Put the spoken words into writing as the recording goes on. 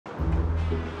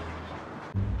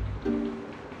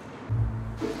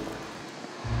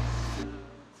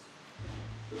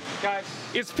Guys,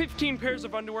 is 15 pairs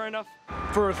of underwear enough?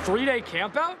 For a 3-day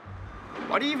campout?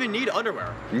 Why do you even need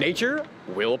underwear? Nature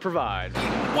will provide.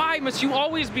 Why must you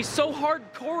always be so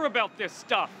hardcore about this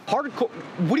stuff? Hardcore?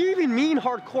 What do you even mean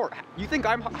hardcore? You think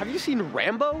have you seen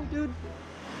Rambo, dude?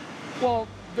 Well,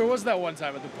 there was that one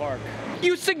time at the park.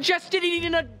 You suggested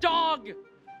eating a dog!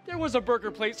 There was a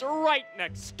burger place right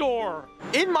next door.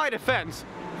 In my defense,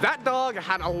 that dog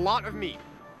had a lot of meat.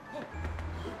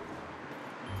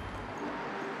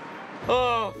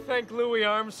 Oh, thank Louis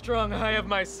Armstrong, I have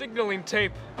my signaling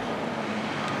tape.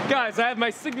 Guys, I have my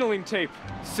signaling tape.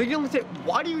 Signaling tape?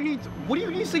 What do you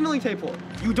need signaling tape for?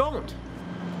 You don't.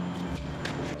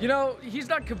 You know, he's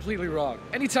not completely wrong.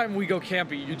 Anytime we go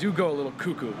camping, you do go a little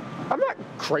cuckoo. I'm not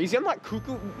crazy, I'm not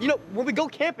cuckoo. You know, when we go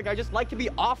camping, I just like to be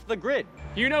off the grid.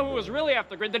 You know who was really off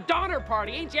the grid? The Donner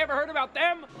Party. Ain't you ever heard about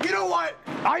them? You know what?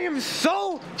 I am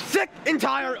so sick and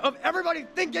tired of everybody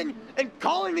thinking and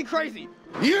calling me crazy.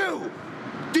 You!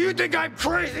 Do you think I'm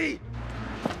crazy?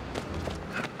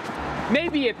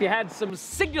 Maybe if you had some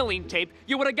signaling tape,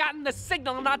 you would have gotten the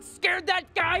signal and not scared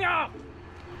that guy off.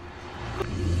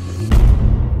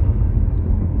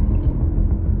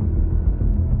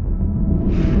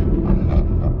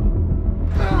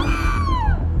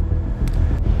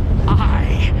 I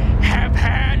have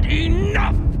had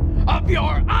enough of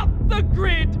your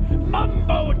off-the-grid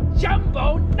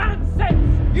mumbo-jumbo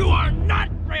nonsense. You are not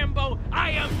Rambo.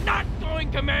 I am not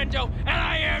going commando, and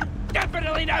I am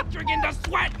definitely not drinking the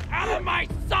sweat out of my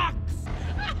socks.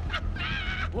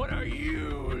 What are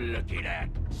you looking at?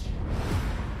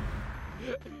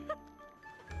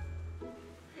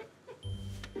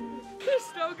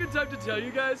 There's no good time to tell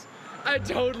you guys. I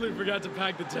totally forgot to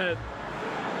pack the tent.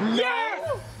 Yeah!